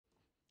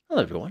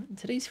Hello everyone, in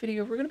today's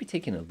video we're going to be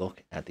taking a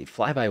look at the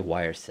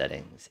fly-by-wire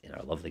settings in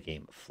our lovely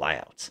game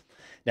Flyout.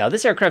 Now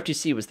this aircraft you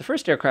see was the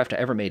first aircraft I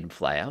ever made in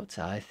Flyout.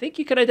 I think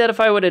you can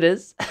identify what it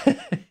is,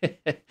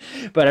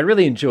 but I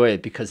really enjoy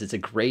it because it's a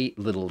great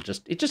little,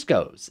 it just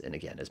goes. And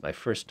again, it's my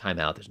first time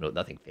out, there's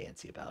nothing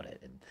fancy about it.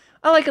 And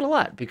I like it a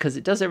lot because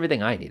it does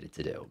everything I need it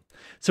to do.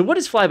 So what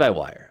is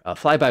fly-by-wire?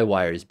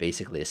 Fly-by-wire is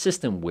basically a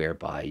system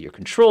whereby your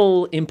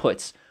control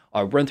inputs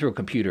run through a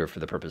computer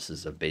for the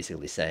purposes of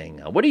basically saying,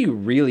 what do you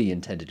really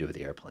intend to do with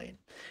the airplane?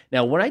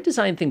 Now, when I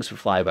design things for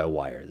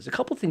fly-by-wire, there's a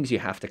couple things you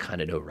have to kind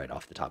of know right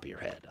off the top of your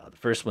head. The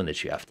first one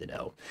that you have to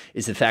know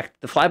is the fact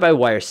that the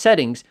fly-by-wire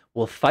settings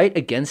will fight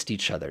against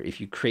each other if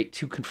you create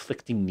two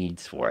conflicting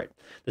needs for it.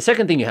 The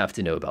second thing you have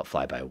to know about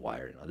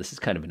fly-by-wire, now this is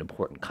kind of an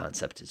important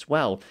concept as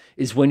well,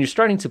 is when you're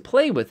starting to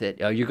play with it,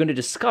 you're going to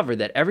discover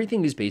that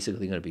everything is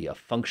basically going to be a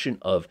function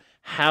of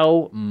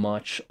how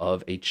much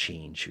of a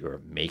change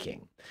you're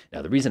making.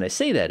 Now, the reason I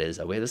say that is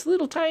we have this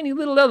little tiny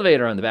little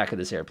elevator on the back of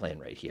this airplane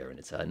right here, and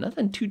it's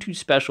nothing too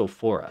special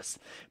for us.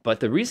 But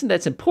the reason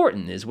that's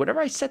important is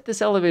whatever I set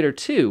this elevator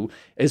to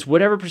is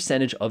whatever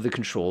percentage of the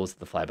controls that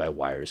the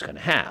fly-by-wire is going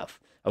to have.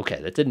 Okay,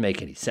 that didn't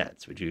make any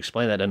sense. Would you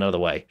explain that another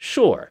way?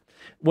 Sure.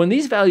 When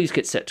these values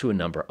get set to a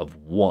number of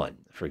 1,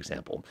 for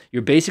example,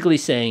 you're basically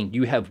saying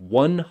you have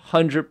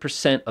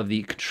 100% of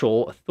the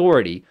control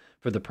authority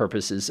for the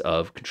purposes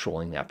of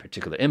controlling that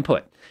particular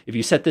input. If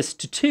you set this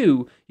to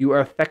 2, you are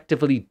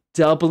effectively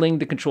doubling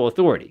the control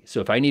authority.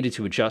 So if I needed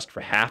to adjust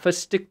for half a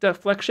stick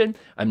deflection,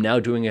 I'm now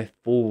doing a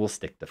full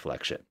stick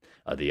deflection.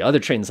 The other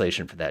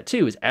translation for that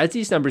too is as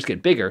these numbers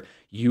get bigger,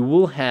 you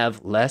will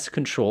have less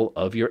control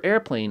of your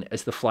airplane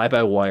as the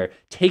fly-by-wire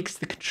takes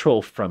the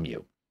control from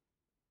you.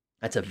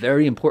 That's a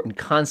very important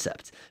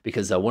concept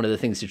because one of the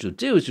things that you'll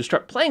do is you'll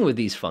start playing with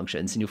these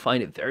functions and you'll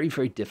find it very,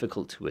 very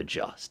difficult to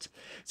adjust.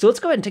 So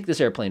let's go ahead and take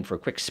this airplane for a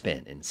quick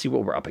spin and see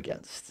what we're up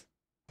against.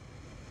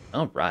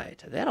 All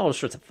right, they had all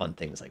sorts of fun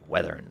things like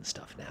weather and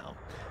stuff now.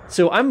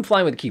 So I'm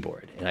flying with a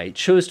keyboard, and I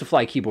chose to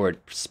fly keyboard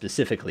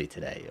specifically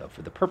today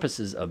for the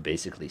purposes of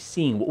basically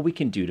seeing what we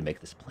can do to make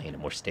this plane a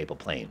more stable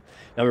plane.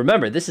 Now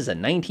remember, this is a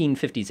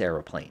 1950s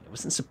era plane. It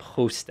wasn't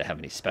supposed to have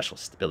any special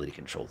stability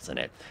controls in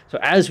it. So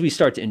as we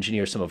start to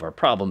engineer some of our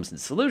problems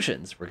and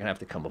solutions, we're gonna have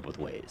to come up with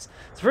ways.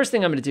 So the first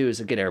thing I'm gonna do is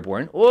get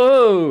airborne.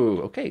 Whoa,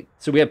 okay,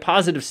 so we have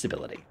positive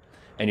stability.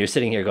 And you're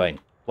sitting here going,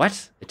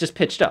 what? It just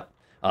pitched up.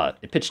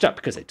 It pitched up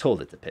because I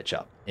told it to pitch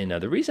up. And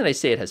the reason I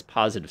say it has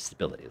positive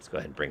stability, let's go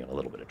ahead and bring in a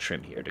little bit of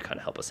trim here to kind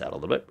of help us out a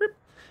little bit.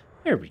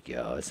 There we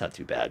go, it's not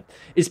too bad.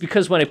 Is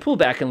because when I pull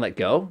back and let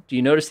go, do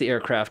you notice the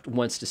aircraft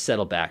wants to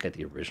settle back at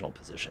the original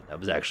position? That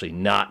was actually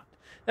not,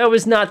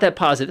 that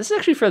positive. This is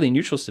actually fairly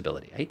neutral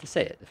stability. I hate to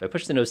say it. If I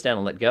push the nose down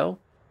and let go,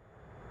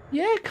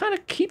 yeah, it kind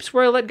of keeps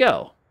where I let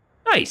go.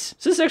 Nice.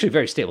 So this is actually a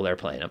very stable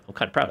airplane. I'm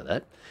kind of proud of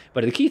that.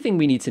 But the key thing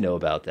we need to know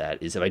about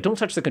that is if I don't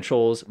touch the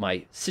controls,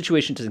 my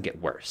situation doesn't get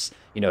worse.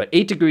 You know, at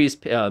 8 degrees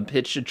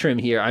pitch to trim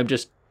here, I'm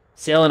just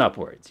sailing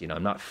upwards. You know,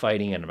 I'm not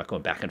fighting and I'm not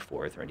going back and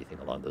forth or anything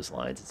along those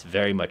lines. It's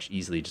very much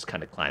easily just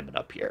kind of climbing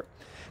up here.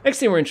 Next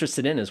thing we're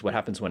interested in is what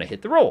happens when I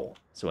hit the roll.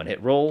 So when I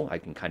hit roll, I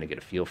can kind of get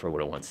a feel for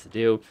what it wants to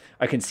do.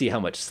 I can see how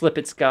much slip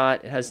it's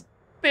got. It has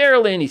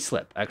barely any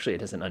slip. Actually, it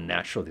has an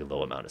unnaturally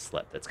low amount of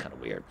slip. That's kind of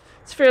weird.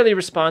 It's fairly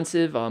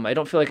responsive. I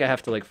don't feel like I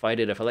have to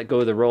fight it. If I let go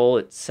of the roll,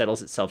 it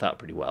settles itself out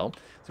pretty well.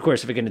 So of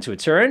course, if I get into a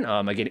turn,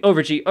 I get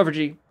over G, over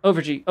G,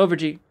 over G, over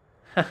G.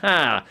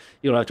 Haha!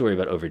 You don't have to worry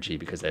about over G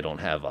because I don't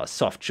have a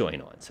soft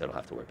join on, so I don't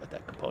have to worry about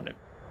that component.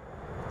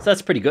 So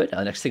that's pretty good.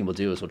 Next thing we'll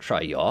do is we'll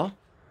try yaw.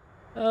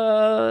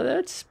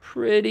 That's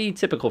pretty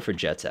typical for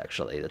jets,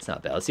 actually. That's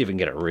not bad. Let's see if we can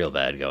get it real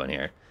bad going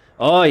here.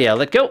 Oh yeah,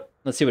 let go.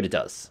 Let's see what it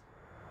does.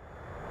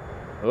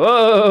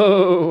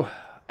 Whoa,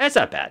 that's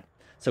not bad.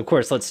 So of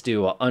course, let's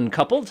do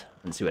uncoupled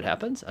and see what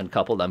happens.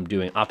 Uncoupled, I'm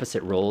doing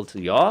opposite roll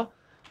to yaw.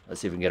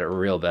 Let's see if we can get it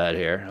real bad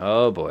here.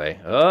 Oh boy.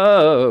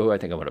 Oh, I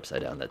think I went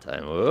upside down that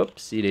time.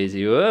 Whoopsie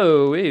daisy.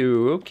 Whoa,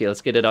 ew. Okay,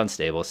 let's get it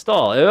unstable.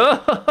 Stall.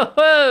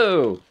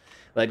 Oh,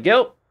 let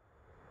go.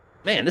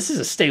 Man, this is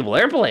a stable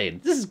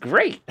airplane. This is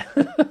great.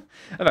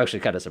 I'm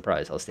actually kind of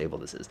surprised how stable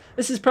this is.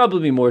 This is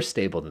probably more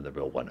stable than the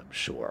real one, I'm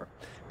sure.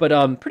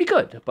 But pretty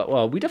good. But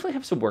well, we definitely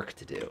have some work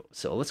to do.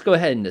 So let's go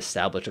ahead and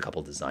establish a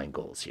couple design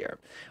goals here.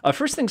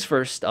 First things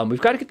first,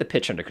 we've got to get the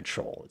pitch under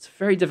control. It's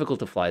very difficult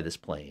to fly this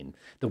plane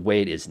the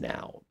way it is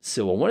now.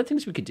 So one of the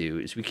things we could do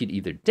is we could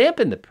either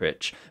dampen the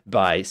pitch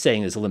by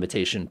saying there's a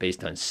limitation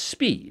based on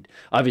speed.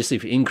 Obviously,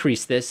 if you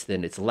increase this,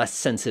 then it's less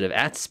sensitive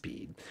at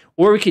speed.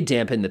 Or we could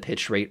dampen the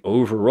pitch rate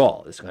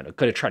overall. It's going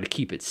to try to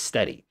keep it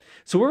steady.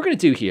 So what we're going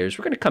to do here is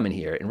we're going to come in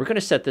here and we're going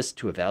to set this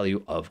to a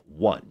value of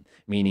 1,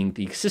 meaning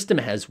the system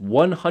has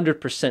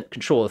 100%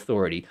 control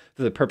authority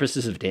for the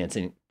purposes of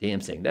dancing.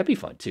 That'd be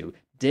fun too.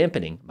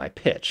 Dampening my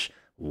pitch.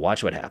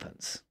 Watch what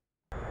happens.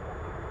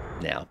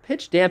 Now,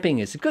 pitch damping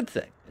is a good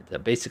thing.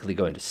 It's basically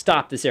going to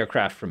stop this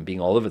aircraft from being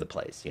all over the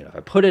place. You know, if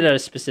I put it at a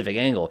specific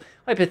angle,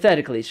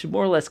 hypothetically, it should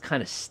more or less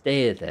kind of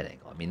stay at that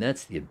angle. I mean,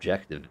 that's the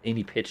objective of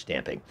any pitch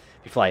damping.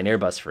 If you fly an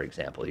Airbus, for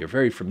example, you're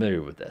very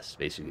familiar with this.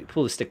 Basically, you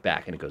pull the stick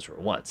back and it goes where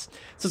it wants.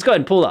 So let's go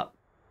ahead and pull up.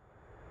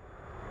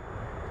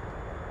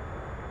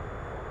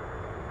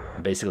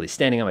 I'm basically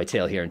standing on my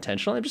tail here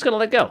intentionally. I'm just going to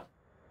let go.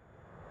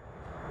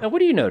 Now, what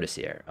do you notice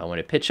here? I want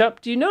to pitch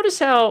up. Do you notice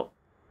how,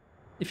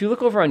 if you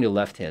look over on your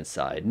left-hand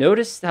side,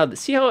 notice how,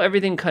 see how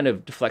everything kind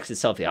of deflects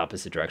itself the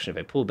opposite direction if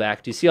I pull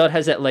back? Do you see how it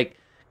has that, like,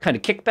 kind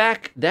of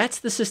kickback? That's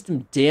the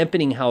system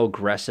dampening how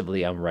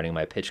aggressively I'm running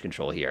my pitch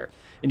control here.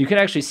 And you can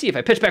actually see if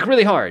I pitch back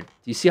really hard, do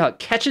you see how it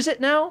catches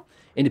it now?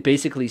 And it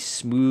basically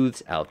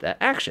smooths out that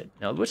action.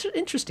 Now, what's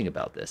interesting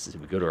about this is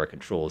if we go to our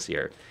controls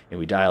here and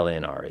we dial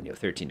in our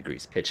 13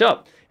 degrees pitch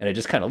up, and I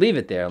just kind of leave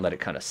it there and let it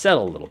kind of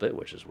settle a little bit,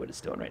 which is what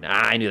it's doing right now.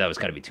 I knew that was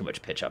going to be too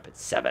much pitch up.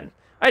 It's 7.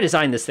 I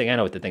designed this thing. I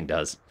know what the thing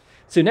does.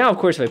 So now, of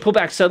course, if I pull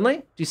back suddenly,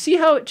 do you see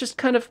how it just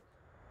kind of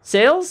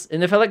sails?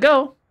 And if I let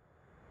go,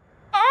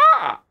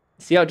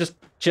 see how it just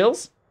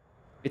chills?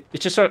 It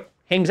just sort of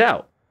hangs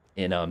out.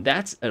 And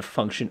that's a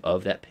function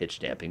of that pitch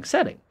damping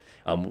setting.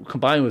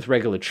 Combined with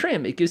regular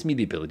trim, it gives me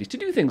the ability to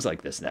do things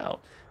like this now.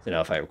 So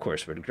now if I, of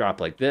course, were to drop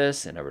like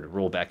this and I were to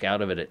roll back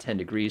out of it at 10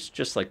 degrees,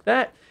 just like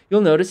that, you'll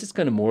notice it's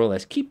going to more or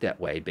less keep that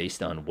way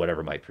based on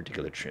whatever my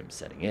particular trim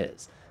setting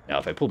is. Now,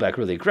 if I pull back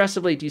really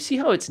aggressively, do you see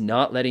how it's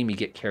not letting me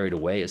get carried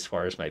away as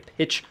far as my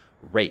pitch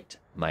rate,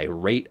 my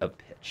rate of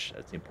pitch?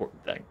 That's the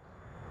important thing.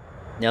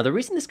 Now, the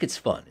reason this gets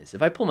fun is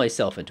if I pull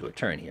myself into a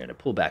turn here and I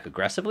pull back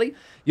aggressively,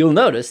 you'll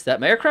notice that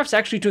my aircraft's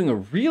actually doing a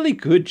really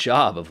good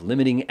job of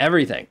limiting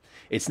everything.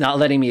 It's not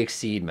letting me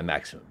exceed my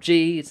maximum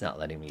G, it's not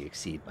letting me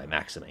exceed my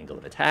maximum angle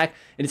of attack,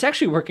 and it's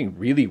actually working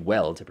really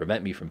well to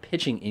prevent me from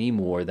pitching any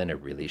more than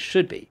it really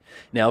should be.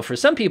 Now, for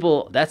some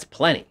people, that's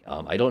plenty.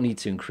 I don't need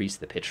to increase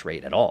the pitch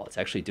rate at all. It's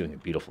actually doing a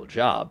beautiful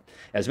job.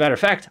 As a matter of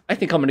fact, I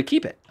think I'm going to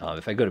keep it.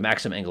 If I go to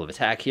maximum angle of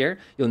attack here,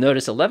 you'll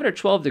notice 11 or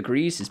 12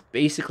 degrees is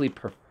basically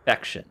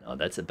perfection.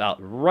 That's about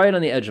right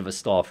on the edge of a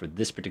stall for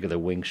this particular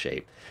wing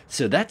shape.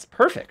 So that's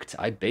perfect.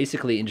 I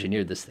basically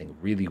engineered this thing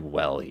really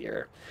well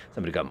here. So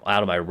I'm going to come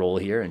out of my roll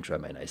here and try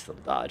my nice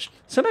little dodge.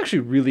 So I'm actually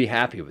really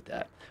happy with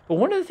that. But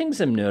one of the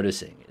things I'm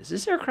noticing is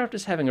this aircraft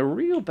is having a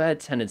real bad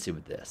tendency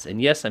with this.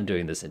 And yes, I'm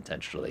doing this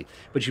intentionally,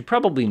 but you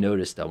probably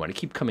noticed when I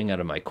keep coming out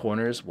of my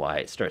corners why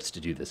it starts to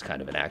do this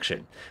kind of an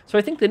action. So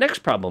I think the next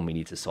problem we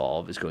need to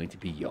solve is going to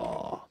be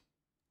yaw.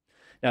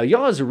 Now,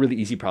 yaw is a really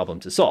easy problem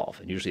to solve,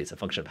 and usually it's a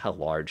function of how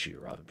large your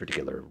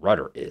particular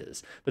rudder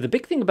is. But the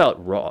big thing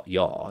about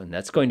yaw, and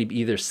that's going to be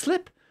either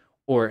slip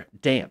or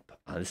damp.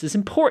 This is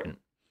important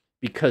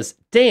because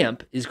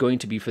damp is going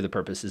to be for the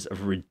purposes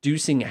of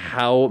reducing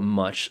how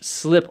much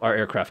slip our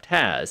aircraft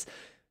has.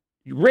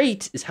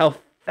 Rate is how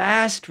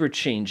fast we're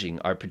changing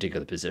our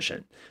particular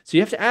position. So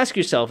you have to ask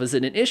yourself, is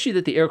it an issue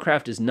that the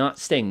aircraft is not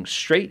staying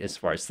straight as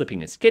far as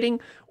slipping and skidding,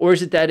 or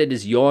is it that it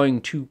is yawing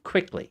too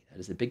quickly?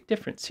 That is a big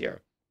difference here.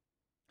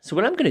 So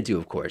what I'm going to do,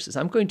 of course, is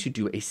I'm going to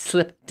do a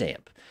slip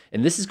damp,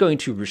 and this is going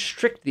to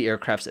restrict the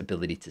aircraft's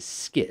ability to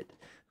skid.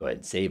 Go ahead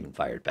and save and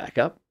fire it back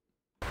up.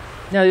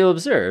 Now you'll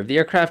observe the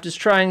aircraft is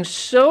trying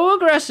so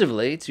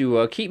aggressively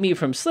to keep me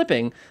from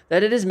slipping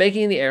that it is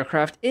making the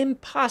aircraft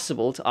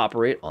impossible to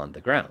operate on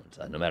the ground.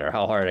 No matter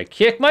how hard I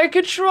kick my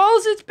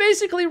controls, it's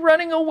basically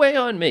running away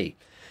on me.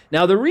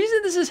 Now, the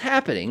reason this is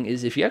happening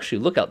is if you actually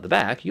look out the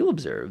back, you'll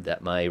observe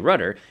that my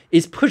rudder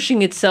is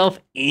pushing itself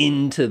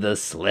into the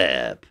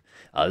slip.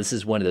 This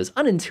is one of those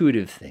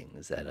unintuitive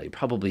things that I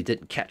probably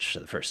didn't catch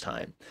the first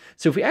time.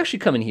 So if we actually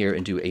come in here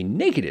and do a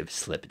negative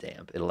slip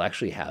damp, it'll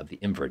actually have the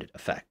inverted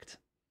effect.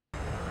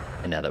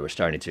 And now that we're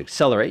starting to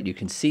accelerate, you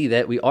can see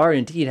that we are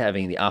indeed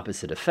having the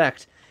opposite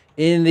effect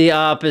in the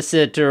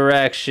opposite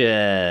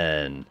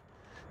direction.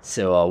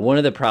 So one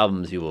of the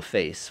problems you will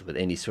face with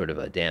any sort of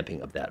a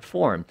damping of that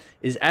form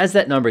is as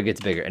that number gets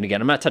bigger, and again,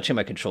 I'm not touching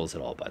my controls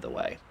at all, by the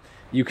way,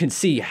 you can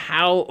see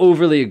how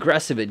overly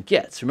aggressive it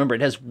gets. Remember, it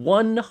has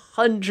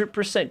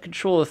 100%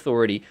 control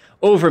authority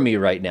over me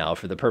right now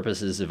for the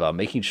purposes of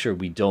making sure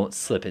we don't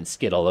slip and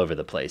skid all over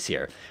the place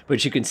here.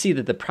 But you can see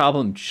that the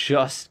problem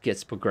just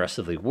gets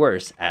progressively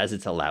worse as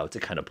it's allowed to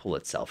kind of pull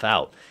itself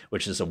out,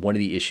 which is one of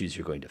the issues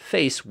you're going to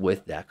face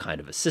with that kind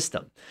of a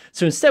system.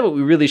 So instead, what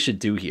we really should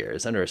do here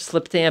is under a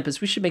slip damp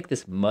is we should make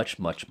this much,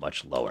 much,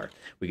 much lower.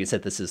 We can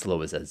set this as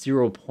low as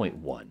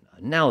 0.1.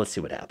 Now let's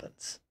see what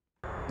happens.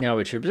 Now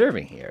what you're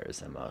observing here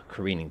as I'm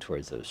careening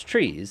towards those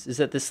trees is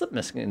that the slip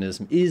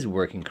mechanism is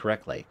working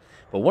correctly.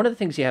 But one of the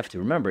things you have to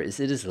remember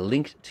is it is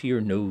linked to your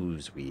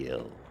nose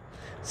wheel.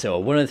 So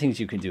one of the things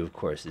you can do, of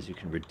course, is you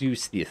can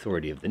reduce the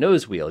authority of the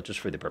nose wheel just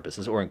for the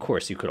purposes, or of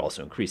course, you could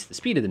also increase the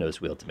speed of the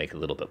nose wheel to make it a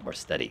little bit more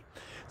steady.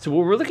 So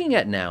what we're looking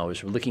at now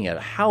is we're looking at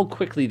how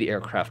quickly the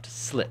aircraft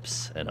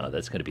slips, and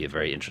that's going to be a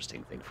very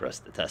interesting thing for us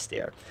to test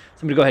here.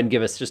 So I'm going to go ahead and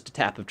give us just a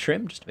tap of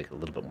trim just to make it a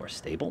little bit more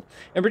stable,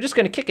 and we're just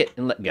going to kick it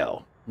and let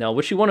go. Now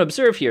what you want to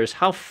observe here is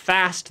how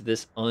fast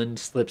this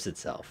unslips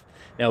itself.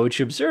 Now what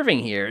you're observing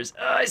here is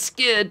I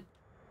skid,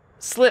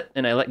 slip,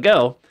 and I let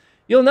go.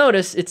 You'll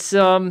notice it's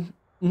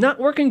not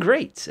working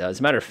great. As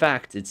a matter of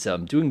fact, it's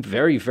doing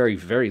very, very,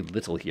 very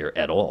little here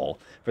at all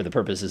for the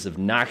purposes of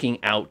knocking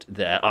out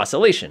that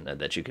oscillation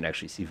that you can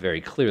actually see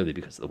very clearly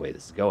because of the way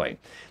this is going.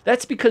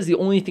 That's because the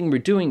only thing we're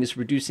doing is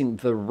reducing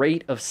the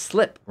rate of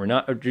slip. We're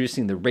not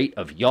reducing the rate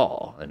of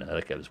yaw, and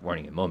like I was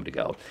warning a moment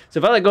ago. So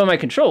if I let go of my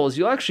controls,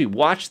 you'll actually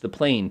watch the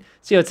plane.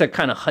 See how it's like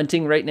kind of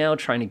hunting right now,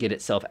 trying to get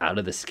itself out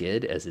of the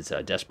skid as it's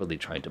desperately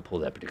trying to pull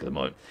that particular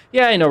moment.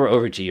 Yeah, I know we're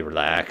over G,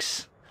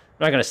 relax.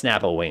 I'm not going to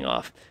snap a wing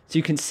off. So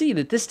you can see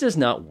that this does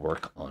not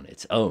work on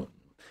its own.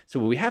 So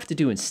what we have to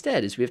do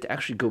instead is we have to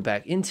actually go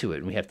back into it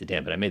and we have to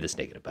dampen. I made this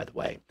negative, by the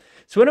way.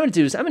 So what I'm going to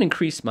do is I'm going to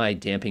increase my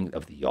damping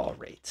of the yaw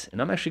rate.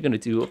 And I'm actually going to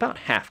do about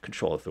half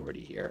control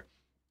authority here.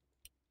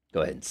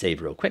 Go ahead and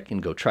save real quick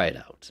and go try it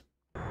out.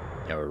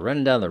 Now we're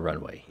running down the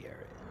runway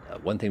here.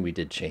 And one thing we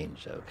did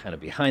change kind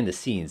of behind the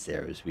scenes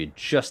there is we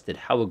adjusted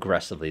how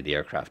aggressively the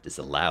aircraft is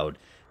allowed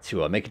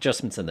to make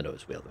adjustments on the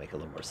nose wheel to make it a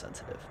little more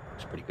sensitive.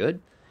 Looks pretty good.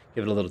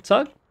 Give it a little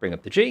tug, bring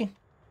up the G.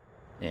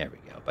 There we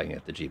go. Bringing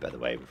up the G, by the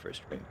way, we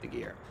first bring up the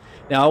gear.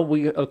 Now,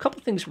 a couple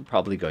things we're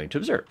probably going to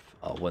observe.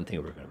 One thing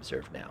we're going to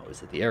observe now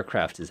is that the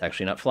aircraft is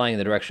actually not flying in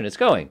the direction it's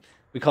going.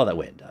 We call that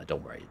wind.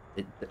 Don't worry.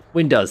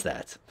 Wind does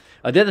that.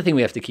 The other thing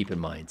we have to keep in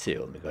mind, too,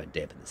 let me go ahead and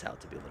dampen this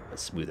out to be a little bit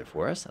smoother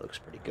for us. That looks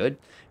pretty good.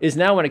 Is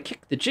now when I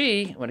kick the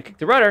G, when I kick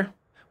the rudder,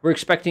 we're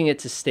expecting it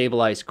to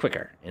stabilize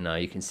quicker. And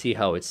you can see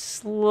how it's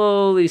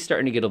slowly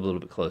starting to get a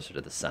little bit closer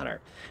to the center.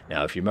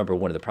 Now, if you remember,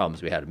 one of the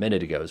problems we had a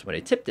minute ago is when I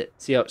tipped it.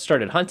 See how it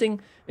started hunting?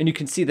 And you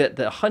can see that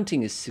the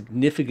hunting is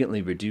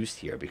significantly reduced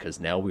here because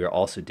now we are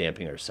also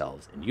damping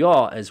ourselves in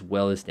yaw as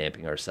well as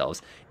damping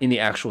ourselves in the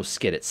actual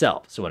skid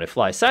itself. So when I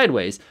fly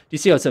sideways, do you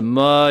see how it's a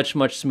much,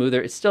 much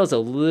smoother? It still has a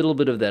little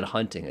bit of that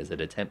hunting as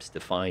it attempts to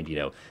find,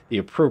 the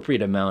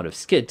appropriate amount of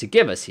skid to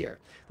give us here.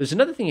 There's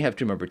another thing you have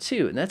to remember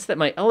too, and that's that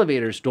my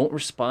elevators don't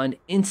respond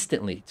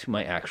instantly to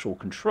my actual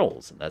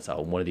controls. And that's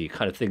one of the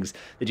kind of things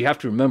that you have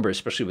to remember,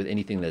 especially with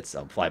anything that's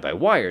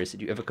fly-by-wire, is that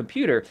you have a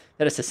computer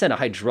that has to send a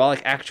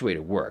hydraulic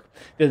actuator work.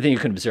 The other thing you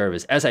can observe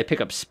is as I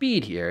pick up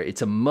speed here,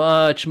 it's a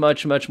much,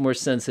 much, much more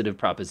sensitive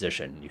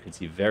proposition. You can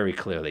see very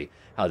clearly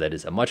how that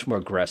is a much more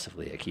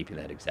aggressively at keeping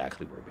that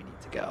exactly where we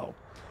need to go.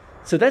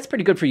 So that's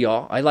pretty good for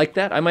yaw. I like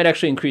that. I might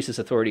actually increase this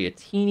authority a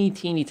teeny,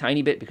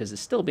 tiny bit because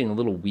it's still being a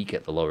little weak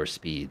at the lower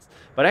speeds.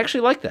 But I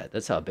actually like that.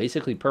 That's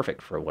basically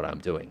perfect for what I'm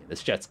doing.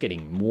 This jet's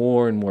getting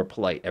more and more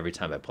polite every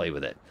time I play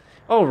with it.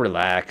 Oh,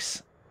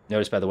 relax.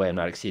 Notice, by the way, I'm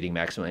not exceeding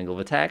maximum angle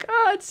of attack.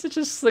 It's such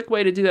a slick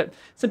way to do that.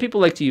 Some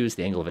people like to use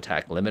the angle of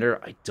attack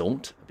limiter. I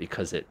don't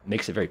because it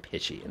makes it very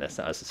pitchy, and that's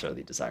not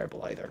necessarily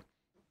desirable either.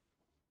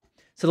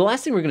 So the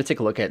last thing we're going to take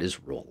a look at is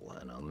roll.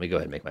 And let me go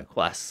ahead and make my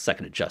last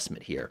second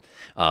adjustment here.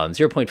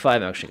 0.5,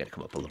 I'm actually going to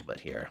come up a little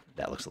bit here.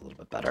 That looks a little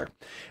bit better.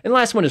 And the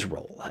last one is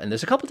roll. And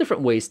there's a couple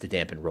different ways to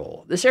dampen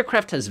roll. This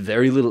aircraft has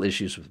very little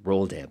issues with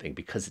roll damping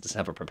because it doesn't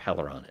have a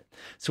propeller on it.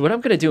 So what I'm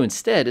going to do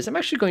instead is I'm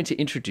actually going to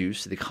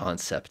introduce the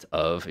concept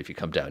of, if you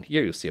come down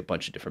here, you'll see a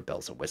bunch of different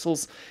bells and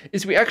whistles,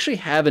 is we actually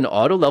have an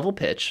auto level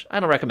pitch. I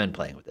don't recommend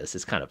playing with this.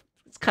 It's kind of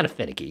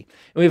finicky.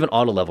 And we have an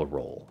auto level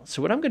roll.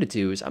 So what I'm going to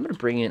do is I'm going to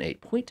bring in a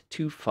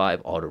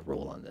 0.25 auto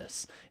roll on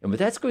this. And what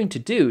that's going to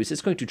do is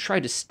it's going to try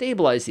to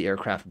stabilize the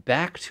aircraft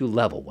back to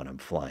level when I'm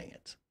flying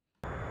it.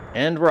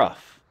 And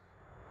rough.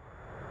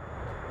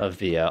 Of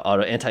the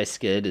auto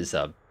anti-skid is,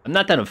 I'm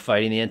not that I'm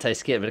fighting the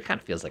anti-skid, but it kind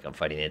of feels like I'm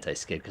fighting the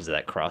anti-skid because of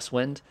that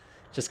crosswind.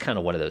 Just kind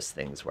of one of those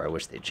things where I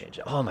wish they'd change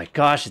it. Oh my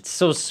gosh, it's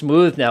so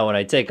smooth now when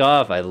I take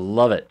off. I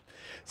love it.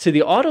 So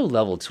the auto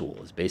level tool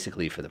is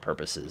basically for the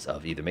purposes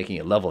of either making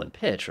it level in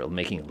pitch or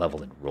making it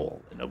level in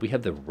roll. And we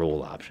have the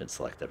roll option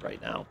selected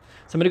right now.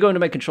 So I'm going to go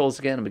into my controls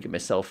again. I'm going to give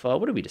myself,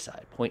 what do we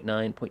decide? 0.9,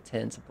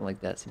 0.10, something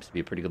like that. Seems to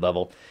be a pretty good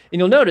level. And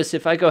you'll notice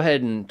if I go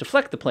ahead and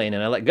deflect the plane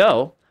and I let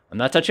go, I'm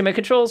not touching my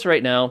controls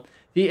right now.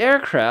 The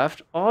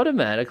aircraft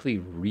automatically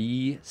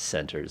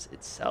re-centers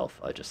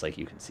itself, just like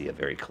you can see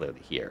very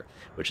clearly here,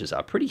 which is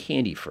pretty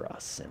handy for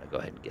us. And I'll go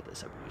ahead and get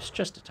this reduced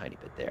just a tiny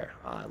bit there.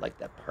 I like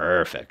that.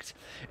 Perfect.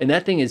 And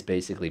that thing is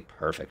basically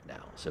perfect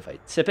now. So if I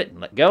tip it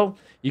and let go,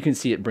 you can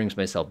see it brings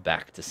myself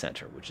back to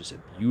center, which is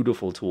a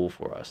beautiful tool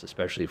for us,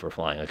 especially if we're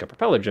flying like a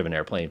propeller-driven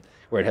airplane,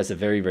 where it has a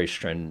very, very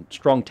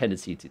strong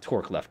tendency to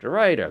torque left or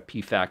right, or a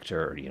P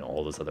factor, or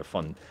all those other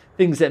fun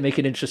things that make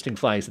it interesting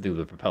flying something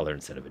with a propeller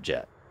instead of a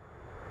jet.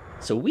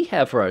 So we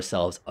have for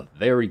ourselves a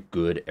very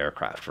good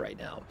aircraft right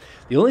now.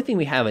 The only thing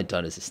we haven't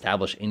done is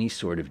establish any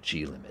sort of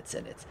G limits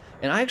in it.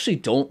 And I actually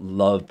don't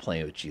love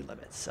playing with G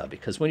limits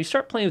because when you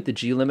start playing with the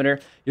G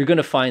limiter, you're going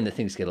to find that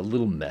things get a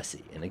little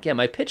messy. And again,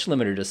 my pitch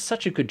limiter does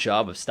such a good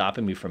job of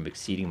stopping me from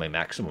exceeding my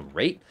maximum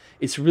rate.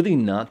 It's really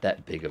not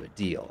that big of a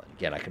deal. And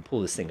again, I can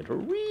pull this thing into a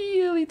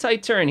really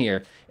tight turn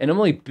here, and I'm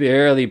only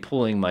barely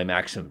pulling my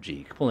maximum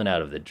G, pulling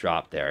out of the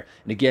drop there.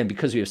 And again,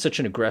 because we have such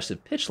an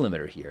aggressive pitch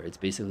limiter here, it's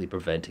basically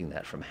preventing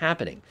that from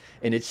happening.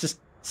 And it's just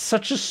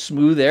such a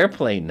smooth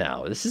airplane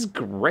now. This is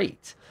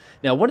great.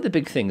 Now, one of the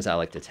big things I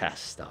like to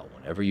test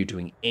whenever you're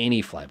doing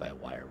any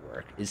fly-by-wire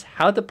work is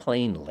how the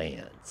plane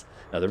lands.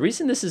 Now, the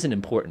reason this is an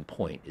important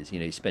point is,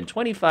 you spend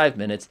 25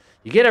 minutes,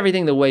 you get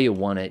everything the way you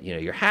want it,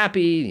 you're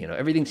happy,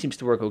 everything seems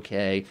to work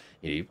okay.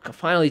 You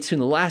finally tune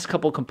the last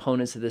couple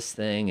components of this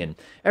thing, and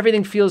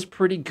everything feels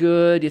pretty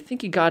good. You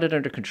think you got it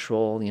under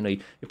control.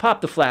 You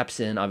pop the flaps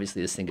in.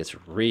 Obviously, this thing gets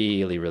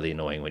really, really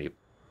annoying when you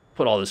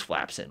put all those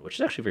flaps in, which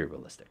is actually very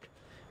realistic.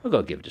 We'll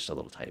go give it just a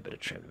little tiny bit of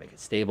trim to make it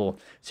stable.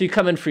 So you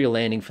come in for your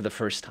landing for the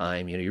first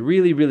time. You're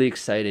really, really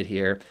excited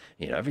here.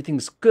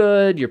 Everything's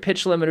good. Your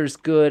pitch limiter's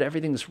good.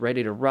 Everything's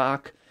ready to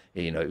rock.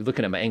 You're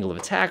looking at my angle of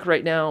attack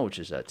right now, which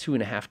is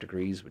 2.5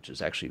 degrees, which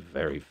is actually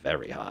very,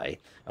 very high.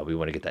 We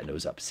want to get that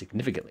nose up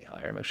significantly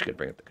higher. I'm actually going to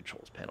bring up the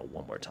controls panel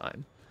one more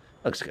time.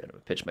 Looks good. I'm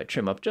going to pitch my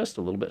trim up just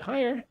a little bit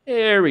higher.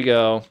 There we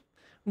go.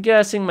 I'm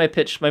guessing my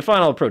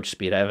final approach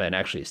speed, I haven't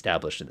actually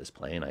established in this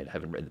plane. I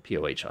haven't read the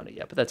POH on it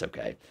yet, but that's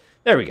okay.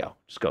 There we go.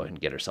 Just go ahead and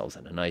get ourselves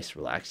in a nice,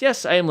 relaxed.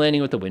 Yes, I am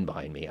landing with the wind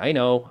behind me. I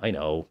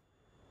know.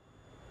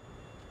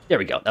 There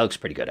we go. That looks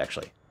pretty good,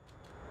 actually.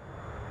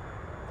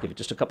 Give it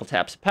just a couple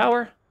taps of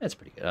power. That's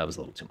pretty good. That was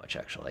a little too much,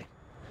 actually.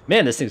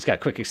 Man, this thing's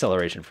got quick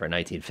acceleration for a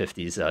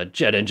 1950s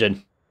jet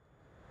engine.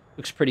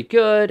 Looks pretty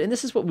good. And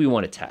this is what we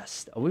want to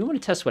test. We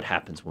want to test what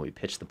happens when we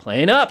pitch the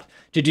plane up.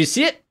 Did you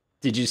see it?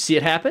 Did you see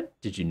it happen?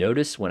 Did you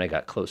notice when I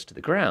got close to the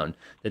ground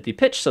that the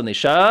pitch suddenly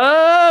shot?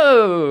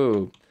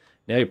 Oh!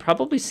 Now you're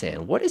probably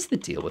saying, what is the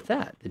deal with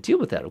that? The deal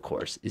with that, of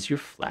course, is your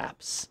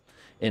flaps.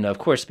 And of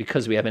course,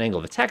 because we have an angle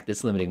of attack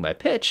that's limiting my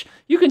pitch,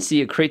 you can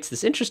see it creates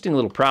this interesting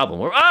little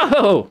problem where,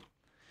 oh!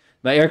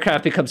 My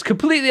aircraft becomes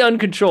completely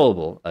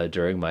uncontrollable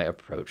during my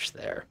approach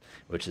there,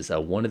 which is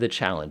one of the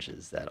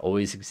challenges that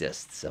always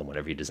exists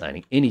whenever you're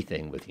designing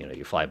anything with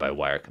your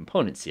fly-by-wire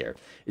components here,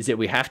 is that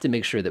we have to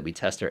make sure that we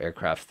test our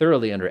aircraft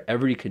thoroughly under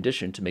every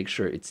condition to make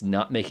sure it's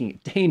not making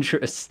it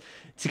dangerous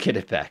to get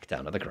it back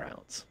down to the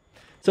grounds.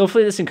 So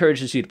hopefully this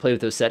encourages you to play with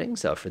those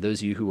settings. For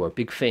those of you who are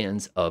big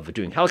fans of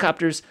doing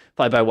helicopters,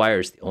 fly-by-wire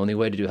is the only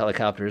way to do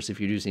helicopters if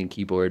you're using a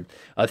keyboard.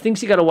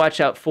 Things you got to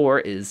watch out for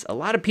is a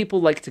lot of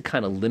people like to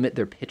kind of limit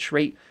their pitch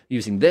rate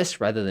using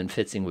this rather than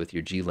fitzing with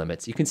your G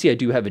limits. You can see I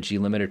do have a G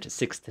limiter to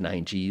 6 to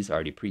 9 Gs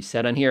already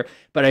preset on here,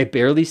 but I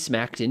barely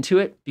smacked into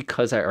it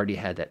because I already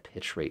had that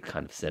pitch rate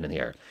kind of set in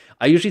there.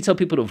 I usually tell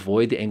people to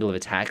avoid the angle of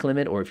attack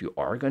limit, or if you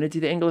are going to do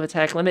the angle of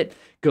attack limit,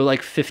 go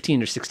like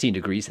 15 or 16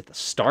 degrees at the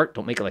start.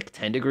 Don't make it like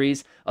 10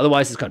 degrees.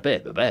 Otherwise, it's going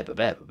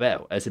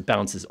to as it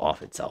bounces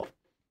off itself.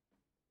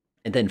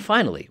 And then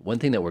finally, one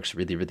thing that works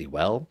really, really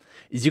well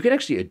is you can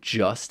actually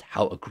adjust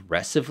how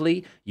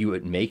aggressively you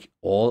would make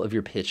all of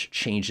your pitch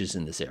changes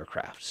in this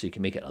aircraft. So you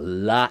can make it a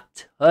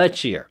lot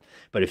touchier.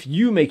 But if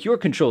you make your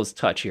controls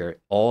touchier,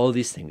 all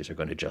these things are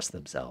going to adjust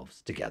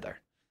themselves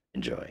together.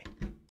 Enjoy.